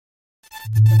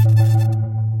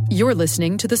You're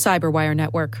listening to the Cyberwire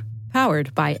Network,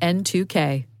 powered by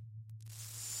N2K.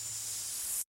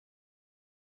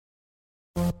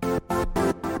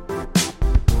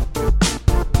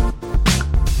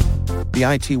 The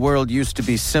IT world used to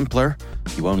be simpler.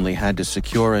 You only had to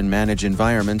secure and manage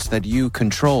environments that you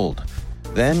controlled.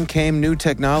 Then came new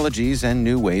technologies and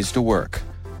new ways to work.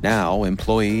 Now,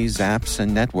 employees, apps,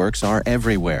 and networks are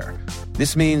everywhere.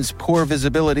 This means poor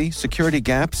visibility, security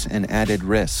gaps, and added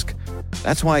risk.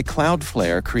 That's why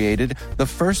Cloudflare created the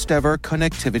first-ever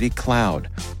connectivity cloud.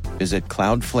 Visit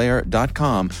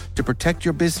cloudflare.com to protect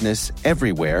your business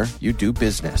everywhere you do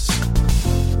business.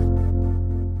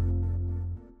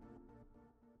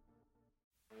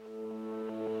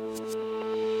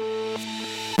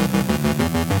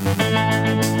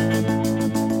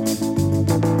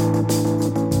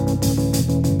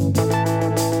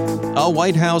 A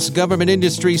White House Government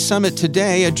Industry Summit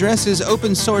today addresses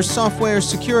open source software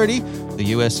security. The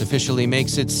U.S. officially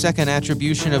makes its second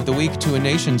attribution of the week to a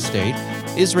nation-state.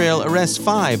 Israel arrests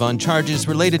 5 on charges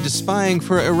related to spying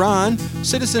for Iran.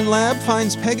 Citizen Lab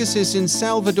finds Pegasus in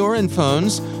Salvadoran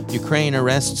phones. Ukraine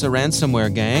arrests a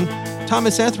ransomware gang.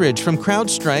 Thomas Etheridge from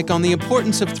CrowdStrike on the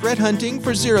importance of threat hunting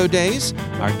for 0 days.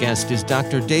 Our guest is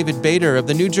Dr. David Bader of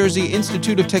the New Jersey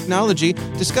Institute of Technology,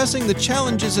 discussing the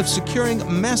challenges of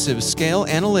securing massive-scale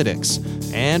analytics.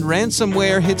 And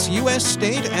ransomware hits U.S.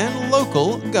 state and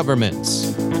local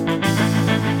governments.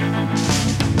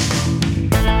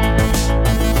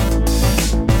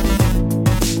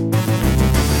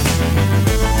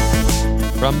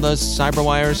 From the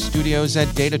CyberWire studios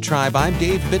at Data Tribe, I'm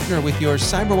Dave Bittner with your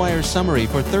CyberWire summary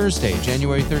for Thursday,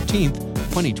 January 13th,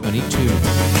 2022.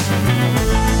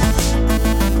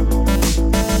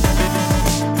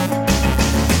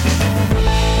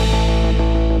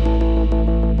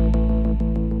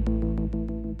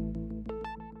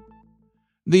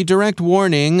 The direct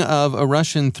warning of a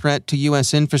Russian threat to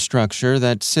U.S. infrastructure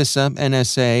that CISA,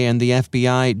 NSA, and the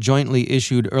FBI jointly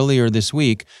issued earlier this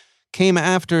week came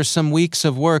after some weeks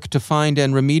of work to find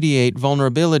and remediate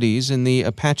vulnerabilities in the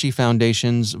Apache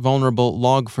Foundation's vulnerable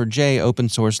Log4j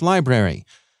open-source library.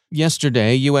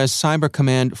 Yesterday, U.S. Cyber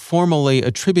Command formally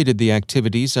attributed the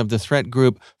activities of the threat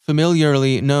group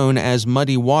familiarly known as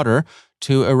Muddy Water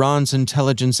to Iran's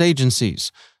intelligence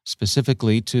agencies,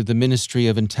 specifically to the Ministry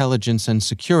of Intelligence and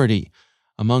Security.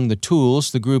 Among the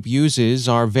tools the group uses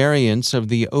are variants of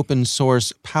the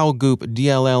open-source PowGoop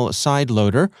DLL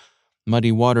sideloader.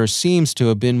 Muddy Water seems to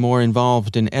have been more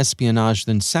involved in espionage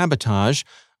than sabotage,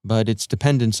 but its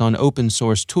dependence on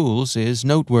open-source tools is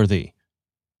noteworthy.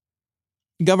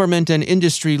 Government and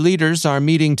industry leaders are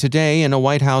meeting today in a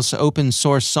White House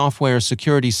open-source software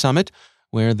security summit,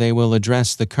 where they will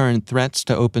address the current threats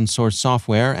to open-source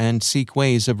software and seek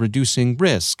ways of reducing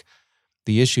risk.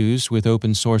 The issues with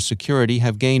open-source security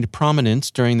have gained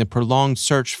prominence during the prolonged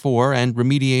search for and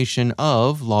remediation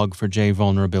of Log4j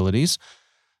vulnerabilities.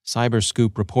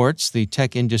 Cyberscoop reports the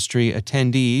tech industry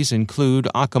attendees include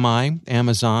Akamai,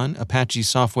 Amazon, Apache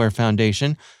Software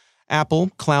Foundation, Apple,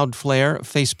 Cloudflare,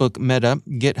 Facebook Meta,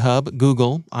 GitHub,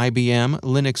 Google, IBM,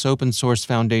 Linux Open Source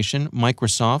Foundation,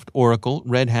 Microsoft, Oracle,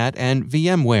 Red Hat, and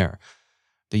VMware.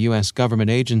 The U.S. government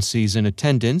agencies in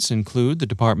attendance include the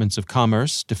Departments of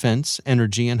Commerce, Defense,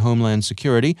 Energy, and Homeland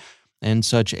Security, and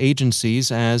such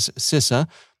agencies as CISA,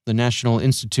 the National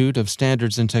Institute of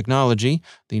Standards and Technology,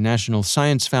 the National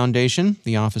Science Foundation,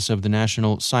 the Office of the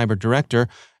National Cyber Director,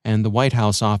 and the White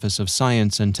House Office of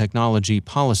Science and Technology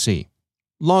Policy.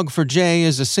 Log4j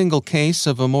is a single case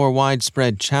of a more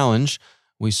widespread challenge.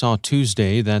 We saw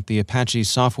Tuesday that the Apache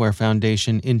Software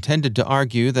Foundation intended to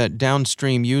argue that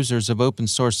downstream users of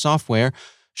open-source software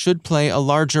should play a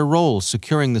larger role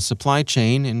securing the supply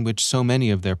chain in which so many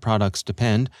of their products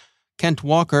depend. Kent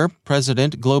Walker,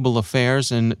 President, Global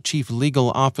Affairs, and Chief Legal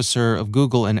Officer of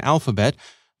Google and Alphabet,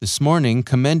 this morning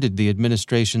commended the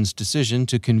administration's decision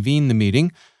to convene the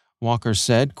meeting. Walker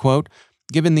said, quote,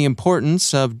 "Given the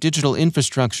importance of digital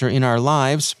infrastructure in our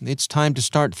lives, it's time to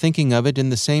start thinking of it in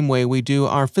the same way we do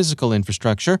our physical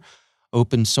infrastructure.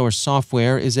 Open source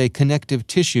software is a connective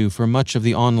tissue for much of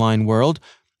the online world.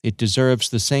 It deserves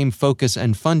the same focus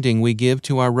and funding we give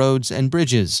to our roads and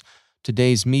bridges.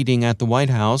 Today's meeting at the White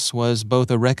House was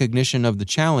both a recognition of the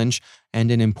challenge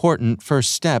and an important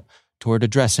first step toward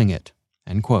addressing it."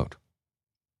 End quote.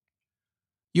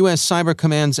 U.S. Cyber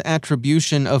Command's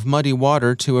attribution of Muddy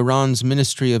Water to Iran's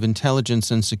Ministry of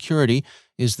Intelligence and Security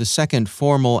is the second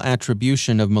formal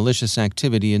attribution of malicious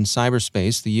activity in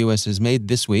cyberspace the U.S. has made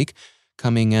this week,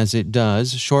 coming as it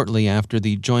does shortly after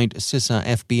the joint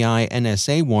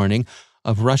CISA-FBI-NSA warning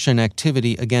of Russian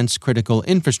activity against critical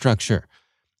infrastructure.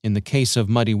 In the case of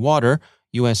Muddy Water,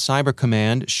 U.S. Cyber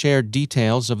Command shared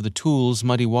details of the tools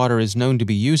Muddy Water is known to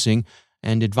be using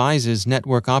and advises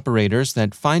network operators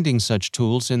that finding such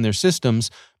tools in their systems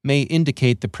may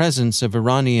indicate the presence of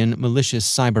Iranian malicious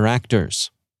cyber actors.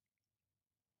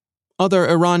 Other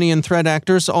Iranian threat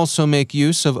actors also make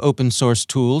use of open-source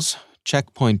tools.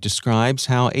 Check Point describes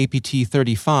how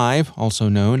APT35, also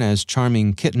known as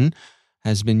Charming Kitten,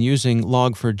 has been using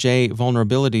Log4j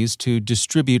vulnerabilities to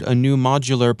distribute a new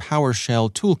modular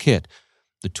PowerShell toolkit.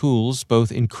 The tools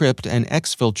both encrypt and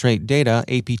exfiltrate data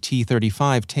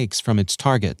APT35 takes from its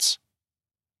targets.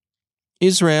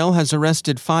 Israel has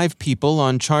arrested 5 people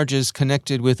on charges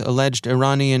connected with alleged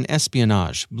Iranian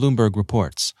espionage, Bloomberg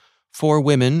reports. 4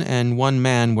 women and 1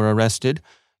 man were arrested.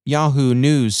 Yahoo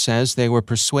News says they were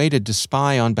persuaded to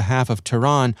spy on behalf of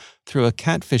Tehran through a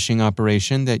catfishing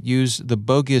operation that used the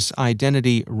bogus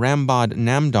identity Rambod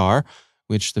Namdar,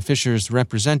 which the fishers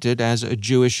represented as a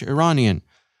Jewish Iranian.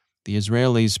 The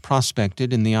Israelis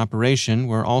prospected in the operation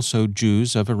were also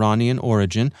Jews of Iranian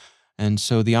origin, and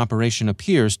so the operation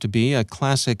appears to be a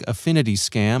classic affinity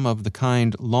scam of the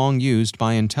kind long used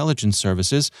by intelligence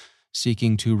services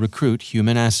seeking to recruit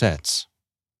human assets.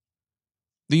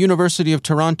 The University of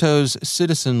Toronto's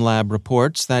Citizen Lab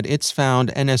reports that it's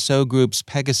found NSO Group's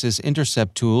Pegasus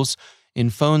intercept tools in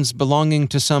phones belonging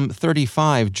to some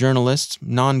 35 journalists,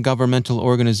 non-governmental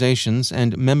organizations,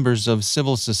 and members of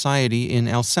civil society in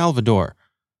El Salvador.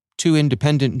 2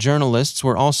 independent journalists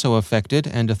were also affected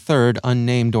and a third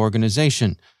unnamed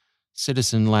organization.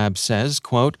 Citizen Lab says,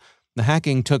 quote, "The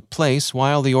hacking took place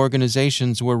while the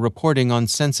organizations were reporting on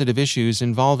sensitive issues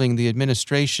involving the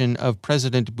administration of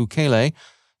President Bukele,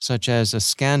 such as a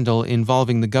scandal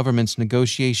involving the government's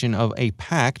negotiation of a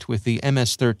pact with the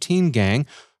MS-13 gang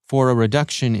for a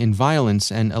reduction in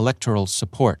violence and electoral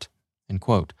support." End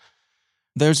quote.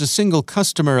 There's a single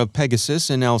customer of Pegasus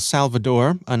in El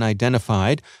Salvador,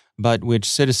 unidentified, but which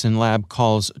Citizen Lab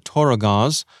calls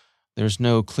Toragaz. There's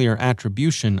no clear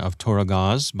attribution of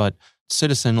Toragaz, but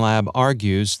Citizen Lab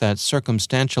argues that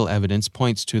circumstantial evidence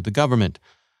points to the government.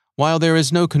 While there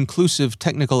is no conclusive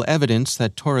technical evidence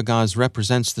that Toragaz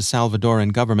represents the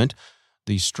Salvadoran government,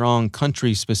 the strong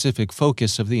country-specific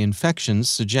focus of the infections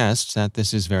suggests that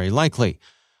this is very likely.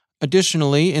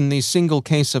 Additionally, in the single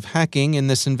case of hacking in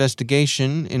this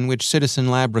investigation in which Citizen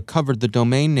Lab recovered the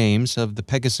domain names of the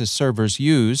Pegasus servers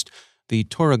used, the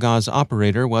Toragaz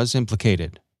operator was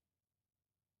implicated.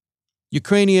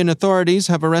 Ukrainian authorities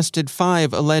have arrested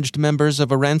 5 alleged members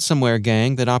of a ransomware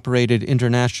gang that operated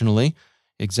internationally.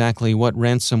 Exactly what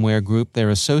ransomware group they're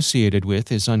associated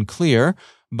with is unclear,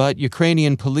 but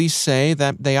Ukrainian police say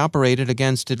that they operated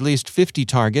against at least 50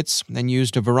 targets and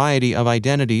used a variety of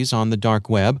identities on the dark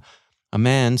web. A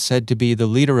man said to be the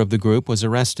leader of the group was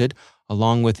arrested,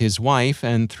 along with his wife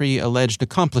and 3 alleged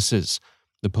accomplices.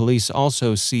 The police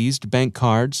also seized bank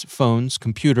cards, phones,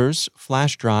 computers,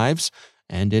 flash drives,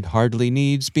 and it hardly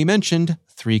needs be mentioned,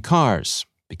 3 cars,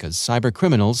 because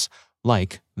cybercriminals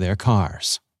like their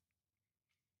cars.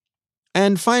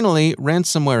 And finally,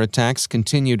 ransomware attacks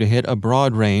continue to hit a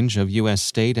broad range of U.S.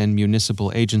 state and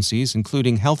municipal agencies,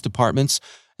 including health departments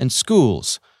and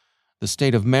schools. The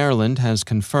state of Maryland has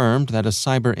confirmed that a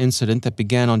cyber incident that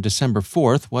began on December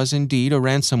 4th was indeed a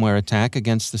ransomware attack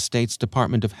against the state's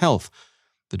Department of Health.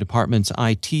 The department's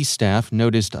IT staff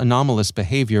noticed anomalous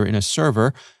behavior in a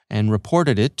server and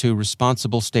reported it to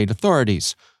responsible state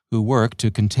authorities, who work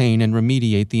to contain and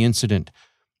remediate the incident.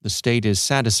 The state is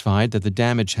satisfied that the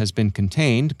damage has been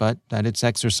contained, but that it's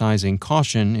exercising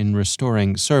caution in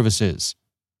restoring services.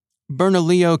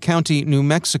 Bernalillo County, New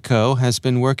Mexico, has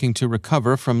been working to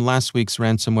recover from last week's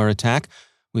ransomware attack,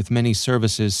 with many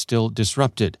services still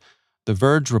disrupted. The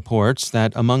Verge reports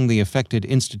that among the affected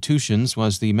institutions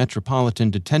was the Metropolitan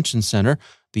Detention Center,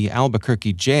 the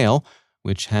Albuquerque Jail,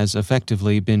 which has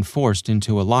effectively been forced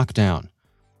into a lockdown.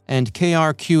 And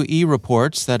KRQE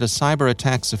reports that a cyber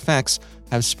attack's effects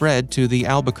have spread to the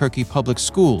Albuquerque public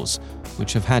schools,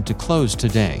 which have had to close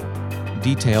today.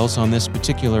 Details on this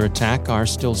particular attack are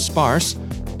still sparse,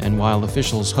 and while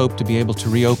officials hope to be able to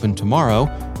reopen tomorrow,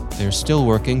 they're still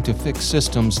working to fix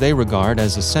systems they regard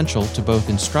as essential to both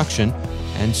instruction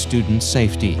and student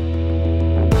safety.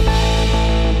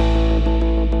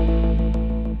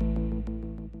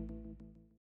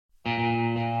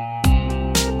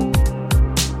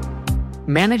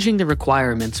 Managing the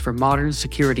requirements for modern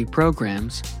security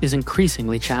programs is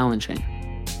increasingly challenging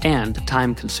and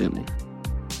time-consuming.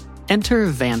 Enter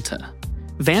Vanta.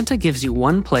 Vanta gives you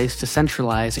one place to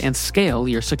centralize and scale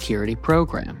your security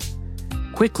program.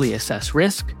 Quickly assess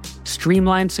risk,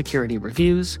 streamline security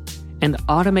reviews, and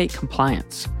automate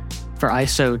compliance for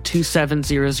ISO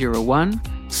 27001,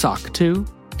 SOC 2,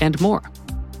 and more.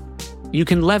 You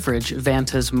can leverage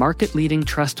Vanta's market-leading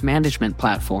trust management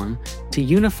platform to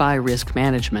unify risk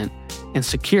management and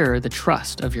secure the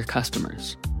trust of your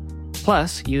customers.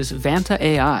 Plus, use Vanta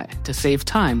AI to save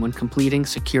time when completing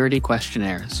security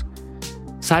questionnaires.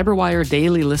 Cyberwire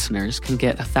Daily listeners can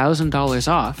get $1,000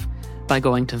 off by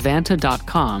going to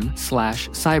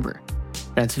vanta.com/cyber.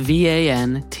 That's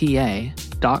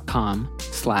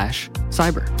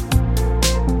VANTA.com/cyber.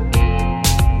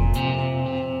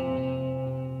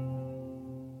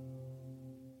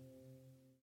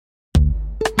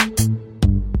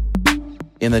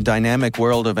 In the dynamic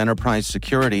world of enterprise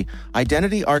security,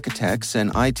 identity architects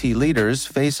and IT leaders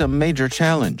face a major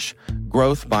challenge.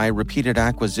 Growth by repeated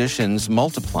acquisitions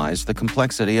multiplies the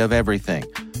complexity of everything.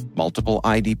 Multiple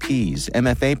IDPs,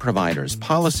 MFA providers,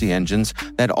 policy engines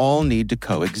that all need to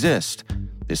coexist.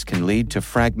 This can lead to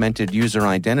fragmented user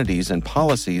identities and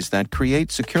policies that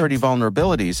create security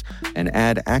vulnerabilities and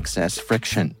add access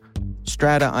friction.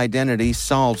 Strata Identity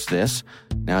solves this.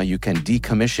 Now you can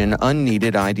decommission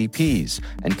unneeded IDPs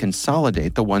and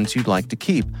consolidate the ones you'd like to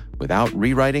keep without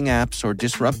rewriting apps or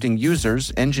disrupting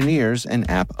users, engineers, and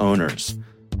app owners.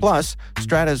 Plus,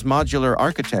 Strata's modular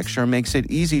architecture makes it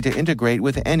easy to integrate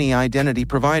with any identity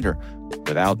provider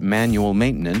without manual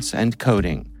maintenance and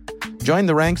coding. Join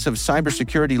the ranks of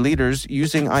cybersecurity leaders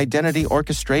using identity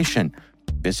orchestration.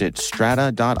 Visit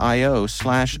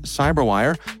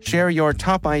strata.io/cyberwire, share your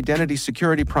top identity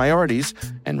security priorities,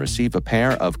 and receive a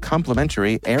pair of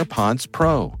complimentary AirPods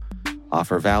Pro.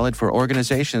 Offer valid for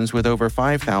organizations with over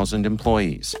 5,000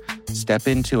 employees. Step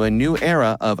into a new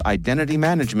era of identity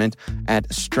management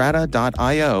at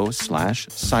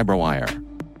strata.io/cyberwire.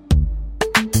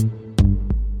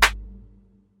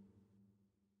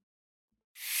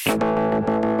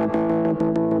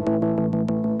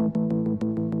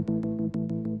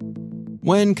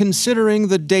 When considering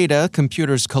the data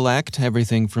computers collect,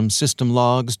 everything from system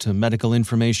logs to medical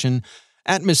information,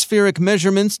 atmospheric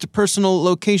measurements to personal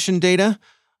location data,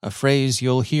 a phrase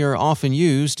you'll hear often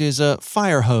used is a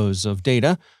fire hose of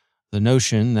data, the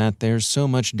notion that there's so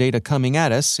much data coming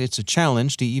at us, it's a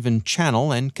challenge to even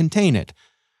channel and contain it.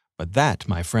 But that,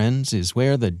 my friends, is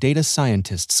where the data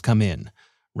scientists come in.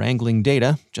 Wrangling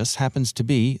data just happens to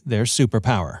be their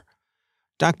superpower.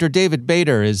 Dr. David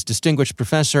Bader is Distinguished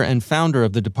Professor and founder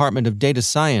of the Department of Data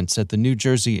Science at the New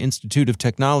Jersey Institute of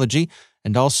Technology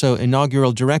and also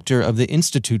inaugural director of the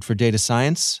Institute for Data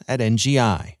Science at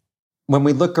NGI. When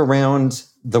we look around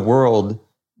the world,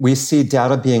 we see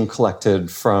data being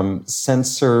collected from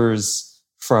sensors,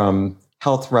 from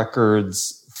health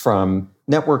records, from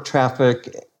network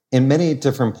traffic in many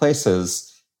different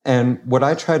places. And what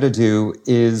I try to do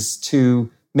is to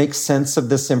make sense of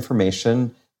this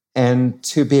information and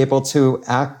to be able to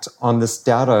act on this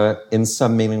data in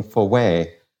some meaningful way.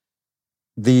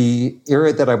 The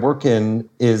area that I work in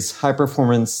is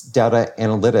high-performance data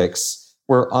analytics,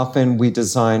 where often we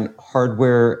design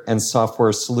hardware and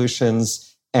software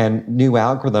solutions and new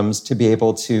algorithms to be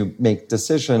able to make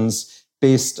decisions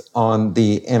based on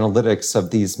the analytics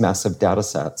of these massive data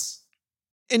sets.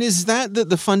 And is that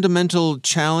the fundamental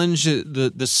challenge,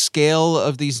 the scale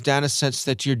of these data sets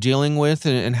that you're dealing with,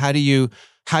 and how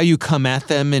you come at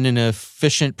them in an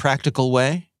efficient, practical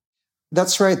way?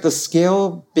 That's right. The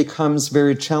scale becomes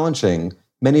very challenging.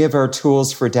 Many of our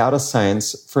tools for data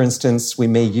science, for instance, we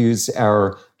may use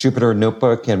our Jupyter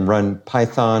Notebook and run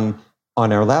Python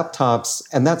on our laptops,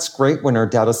 and that's great when our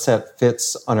data set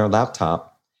fits on our laptop.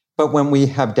 But when we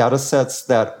have data sets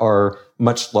that are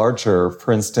much larger,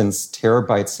 for instance,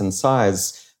 terabytes in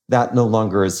size, that no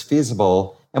longer is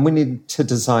feasible, and we need to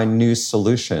design new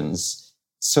solutions.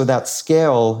 So that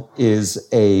scale is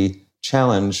a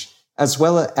challenge, as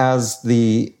well as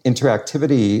the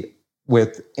interactivity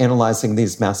with analyzing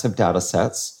these massive data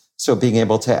sets. So being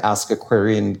able to ask a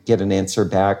query and get an answer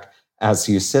back as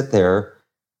you sit there,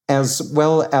 as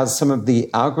well as some of the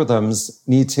algorithms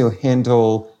need to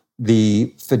handle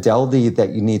the fidelity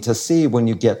that you need to see when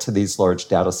you get to these large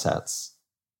data sets.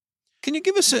 Can you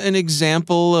give us an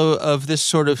example of this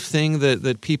sort of thing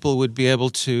that people would be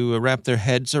able to wrap their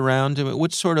heads around?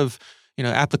 What sort of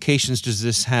applications does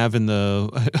this have in the,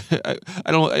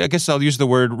 I guess I'll use the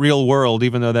word real world,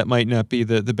 even though that might not be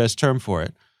the best term for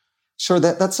it. Sure,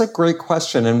 that's a great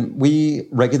question. And we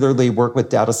regularly work with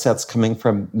data sets coming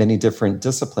from many different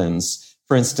disciplines.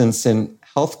 For instance, in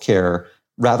healthcare,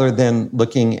 rather than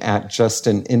looking at just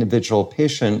an individual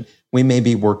patient, we may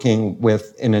be working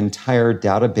with an entire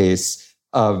database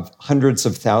of hundreds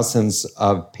of thousands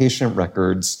of patient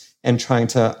records and trying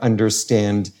to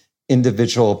understand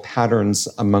individual patterns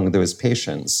among those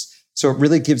patients. So it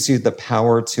really gives you the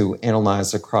power to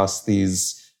analyze across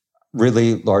these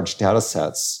really large data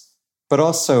sets. But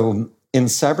also in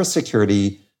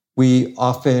cybersecurity, we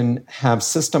often have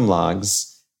system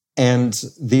logs, and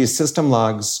these system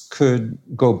logs could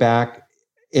go back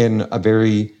in a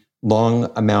very long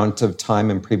amount of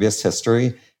time in previous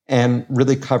history and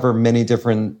really cover many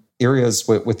different areas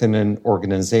within an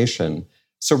organization.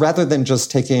 So rather than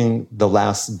just taking the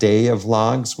last day of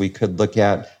logs, we could look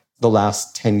at the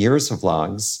last 10 years of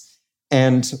logs.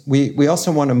 And we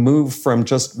also want to move from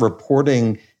just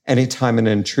reporting anytime an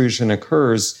intrusion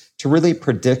occurs to really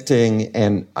predicting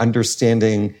and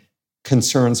understanding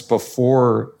concerns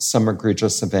before some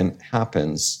egregious event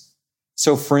happens.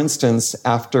 So for instance,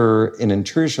 after an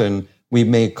intrusion, we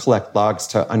may collect logs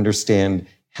to understand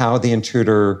how the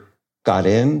intruder got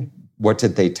in, what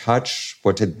did they touch,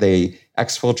 what did they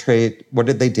exfiltrate, what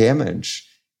did they damage,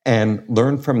 and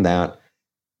learn from that.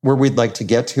 Where we'd like to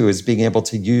get to is being able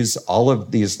to use all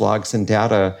of these logs and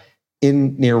data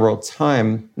in near real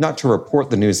time, not to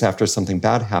report the news after something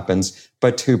bad happens,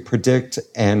 but to predict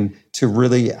and to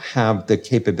really have the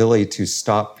capability to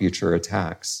stop future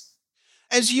attacks.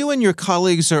 As you and your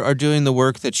colleagues are doing the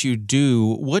work that you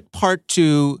do, what part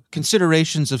do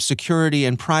considerations of security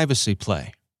and privacy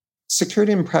play?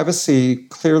 Security and privacy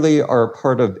clearly are a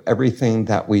part of everything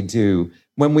that we do.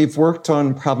 When we've worked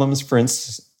on problems, for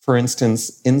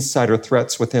instance, insider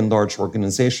threats within large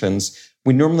organizations,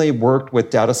 we normally worked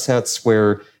with data sets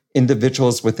where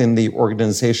individuals within the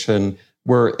organization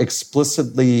were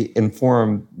explicitly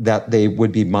informed that they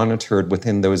would be monitored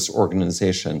within those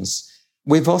organizations.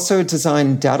 We've also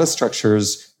designed data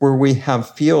structures where we have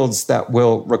fields that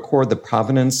will record the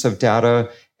provenance of data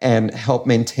and help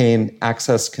maintain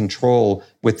access control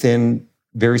within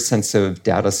very sensitive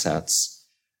data sets.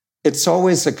 It's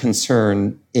always a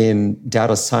concern in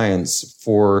data science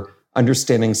for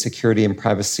understanding security and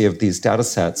privacy of these data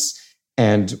sets,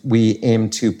 and we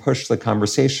aim to push the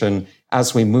conversation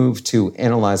as we move to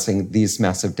analyzing these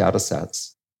massive data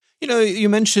sets. You know, you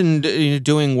mentioned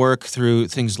doing work through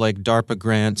things like DARPA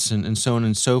grants and so on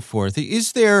and so forth.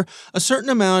 Is there a certain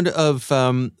amount of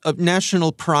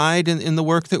national pride in the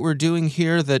work that we're doing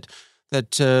here that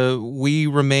we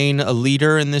remain a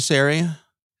leader in this area?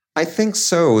 I think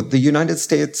so. The United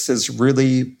States is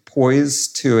really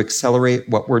poised to accelerate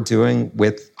what we're doing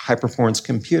with high-performance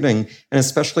computing, and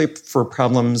especially for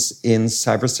problems in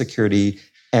cybersecurity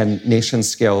and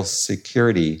nation-scale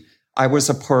security. I was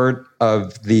a part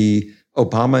of the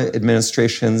Obama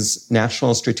administration's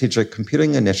National Strategic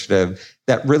Computing Initiative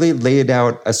that really laid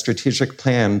out a strategic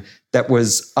plan that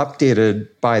was updated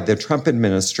by the Trump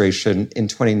administration in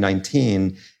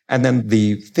 2019. And then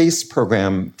the FACE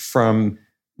program from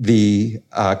the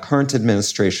current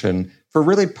administration for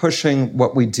really pushing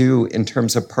what we do in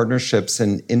terms of partnerships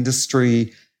in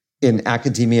industry, in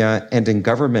academia, and in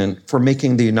government for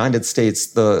making the United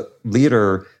States the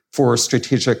leader for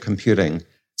strategic computing.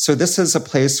 So this is a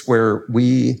place where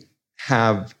we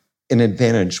have an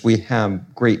advantage. We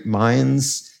have great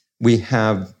minds. We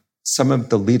have some of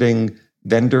the leading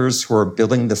vendors who are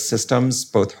building the systems,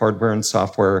 both hardware and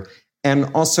software. And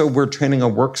also we're training a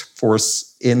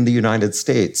workforce in the United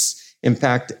States. In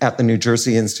fact, at the New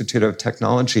Jersey Institute of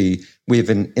Technology, we have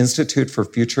an Institute for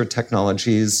Future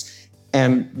Technologies,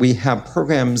 and we have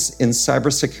programs in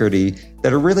cybersecurity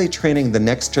that are really training the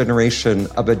next generation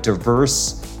of a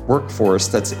diverse workforce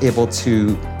that's able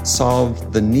to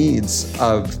solve the needs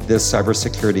of this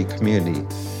cybersecurity community.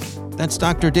 That's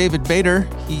Dr. David Bader.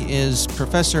 He is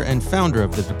professor and founder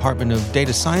of the Department of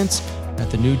Data Science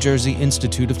at the New Jersey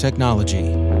Institute of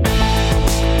Technology.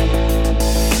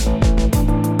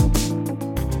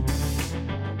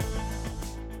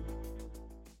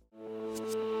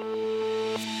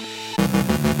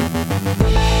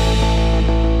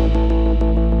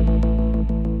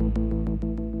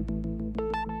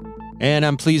 And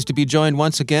I'm pleased to be joined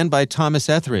once again by Thomas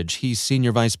Etheridge. He's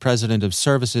Senior Vice President of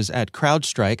Services at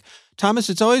CrowdStrike. Thomas,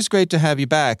 it's always great to have you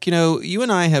back. You know, you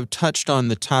and I have touched on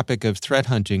the topic of threat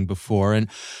hunting before, and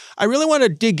I really want to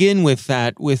dig in with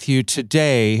that with you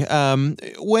today.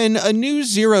 When a new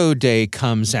zero day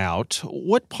comes out,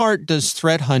 what part does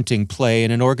threat hunting play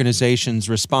in an organization's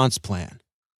response plan?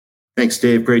 Thanks,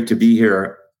 Dave. Great to be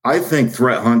here. I think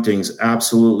threat hunting is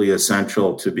absolutely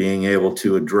essential to being able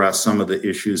to address some of the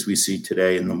issues we see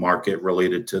today in the market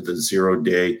related to the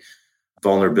zero-day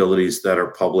vulnerabilities that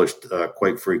are published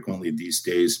quite frequently these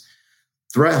days.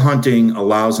 Threat hunting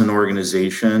allows an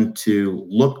organization to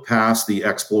look past the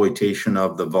exploitation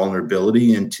of the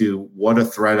vulnerability into what a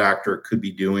threat actor could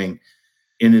be doing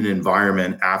in an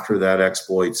environment after that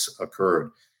exploit's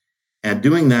occurred. And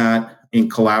doing that in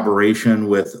collaboration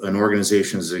with an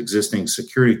organization's existing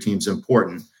security team is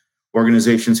important.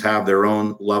 Organizations have their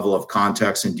own level of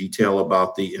context and detail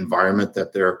about the environment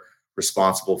that they're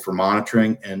responsible for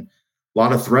monitoring. And a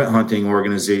lot of threat hunting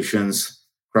organizations,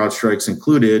 CrowdStrike's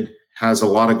included, has a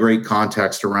lot of great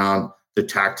context around the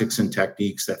tactics and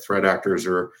techniques that threat actors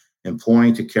are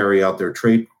employing to carry out their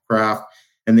tradecraft,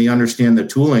 and they understand the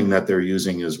tooling that they're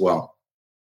using as well.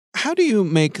 How do you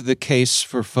make the case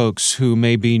for folks who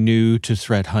may be new to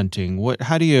threat hunting?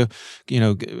 How do you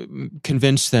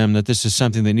convince them that this is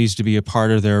something that needs to be a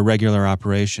part of their regular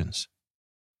operations?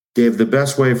 Dave, the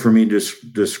best way for me to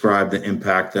describe the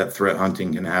impact that threat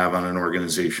hunting can have on an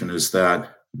organization is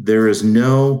that there is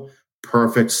no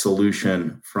perfect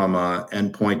solution from an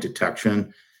endpoint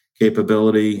detection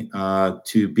capability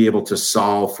to be able to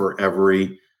solve for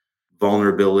every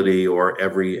vulnerability or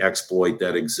every exploit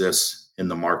that exists in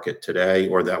the market today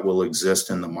or that will exist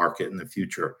in the market in the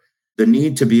future. The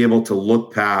need to be able to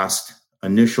look past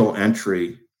initial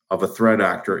entry of a threat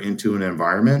actor into an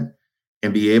environment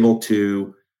and be able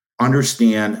to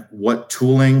understand what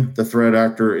tooling the threat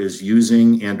actor is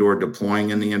using and or deploying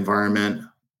in the environment,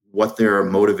 what their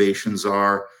motivations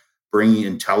are, bringing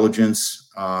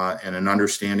intelligence and an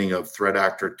understanding of threat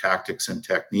actor tactics and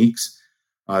techniques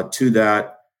to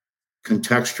that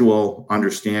contextual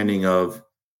understanding of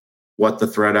what the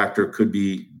threat actor could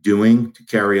be doing to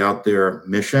carry out their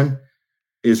mission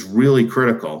is really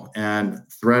critical. And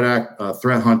threat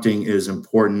hunting is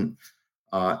important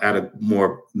at a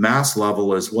more mass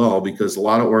level as well, because a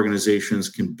lot of organizations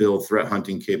can build threat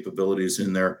hunting capabilities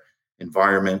in their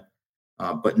environment,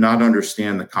 but not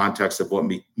understand the context of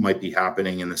what might be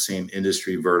happening in the same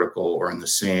industry vertical or in the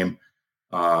same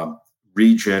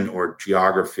region or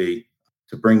geography.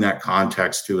 To bring that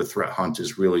context to a threat hunt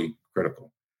is really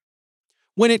critical.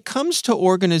 When it comes to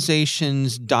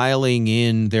organizations dialing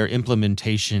in their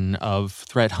implementation of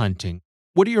threat hunting,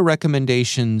 what are your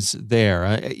recommendations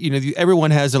there?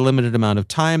 Everyone has a limited amount of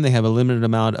time. They have a limited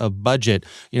amount of budget.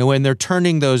 When they're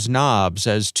turning those knobs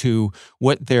as to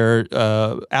what they're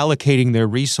allocating their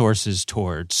resources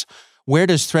towards, where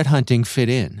does threat hunting fit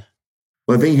in?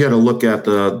 Well, I think you got to look at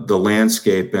the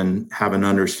landscape and have an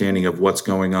understanding of what's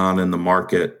going on in the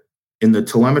market. In the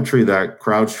telemetry that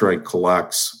CrowdStrike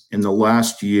collects, in the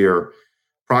last year,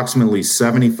 approximately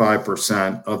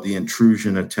 75% of the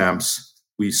intrusion attempts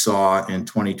we saw in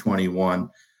 2021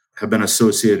 have been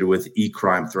associated with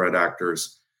e-crime threat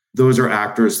actors. Those are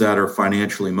actors that are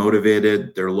financially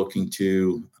motivated. They're looking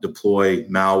to deploy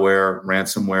malware,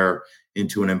 ransomware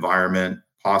into an environment,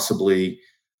 possibly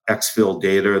exfil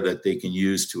data that they can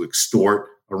use to extort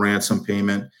a ransom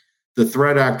payment. The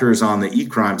threat actors on the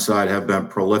e-crime side have been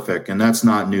prolific, and that's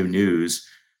not new news.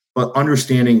 But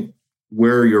understanding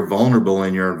where you're vulnerable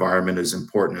in your environment is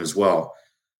important as well.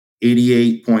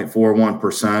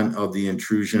 88.41% of the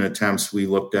intrusion attempts we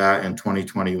looked at in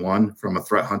 2021 from a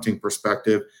threat hunting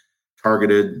perspective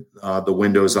targeted the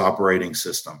Windows operating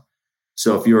system.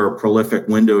 So if you're a prolific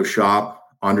Windows shop,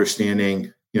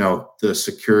 understanding the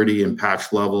security and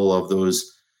patch level of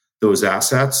those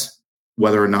assets,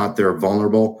 whether or not they're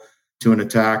vulnerable to an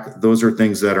attack, those are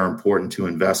things that are important to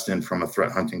invest in from a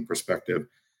threat hunting perspective.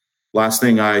 Last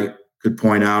thing I could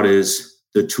point out is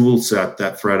the tool set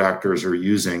that threat actors are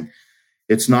using.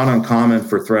 It's not uncommon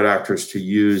for threat actors to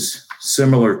use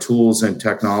similar tools and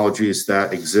technologies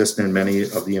that exist in many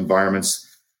of the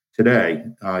environments today,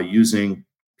 using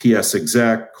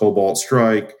PsExec, Cobalt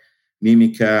Strike,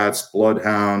 Mimikatz,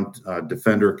 Bloodhound,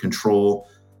 Defender Control.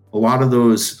 A lot of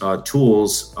those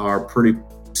tools are pretty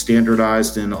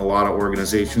standardized in a lot of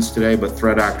organizations today, but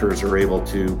threat actors are able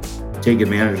to take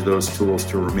advantage of those tools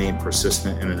to remain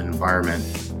persistent in an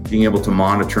environment. Being able to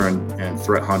monitor and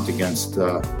threat hunt against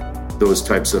those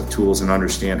types of tools and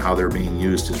understand how they're being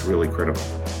used is really critical.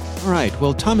 All right.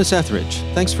 Well, Thomas Etheridge,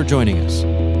 thanks for joining us.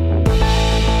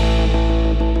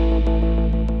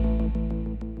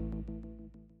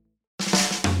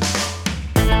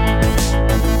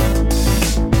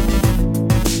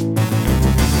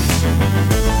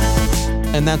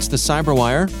 And that's the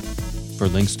Cyberwire. For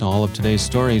links to all of today's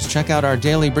stories, check out our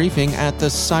daily briefing at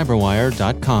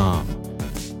thecyberwire.com.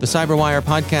 The Cyberwire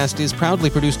podcast is proudly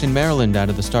produced in Maryland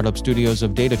out of the startup studios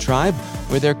of Data Tribe,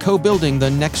 where they're co-building the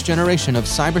next generation of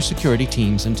cybersecurity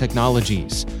teams and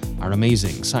technologies. Our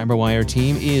amazing Cyberwire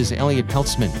team is Elliot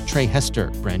Peltzman, Trey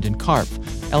Hester, Brandon Karpf,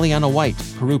 Eliana White,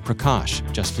 Puru Prakash,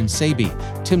 Justin Sabi,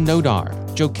 Tim Nodar,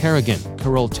 Joe Kerrigan,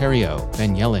 Carol Terrio,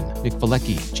 Ben Yellen, Nick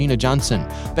Valecki, Gina Johnson,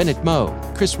 Bennett Moe,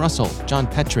 Chris Russell, John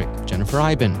Petrick, Jennifer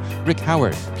Iben, Rick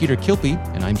Howard, Peter Kilpie,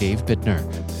 and I'm Dave Bittner.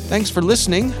 Thanks for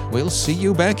listening. We'll see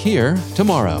you back here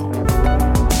tomorrow.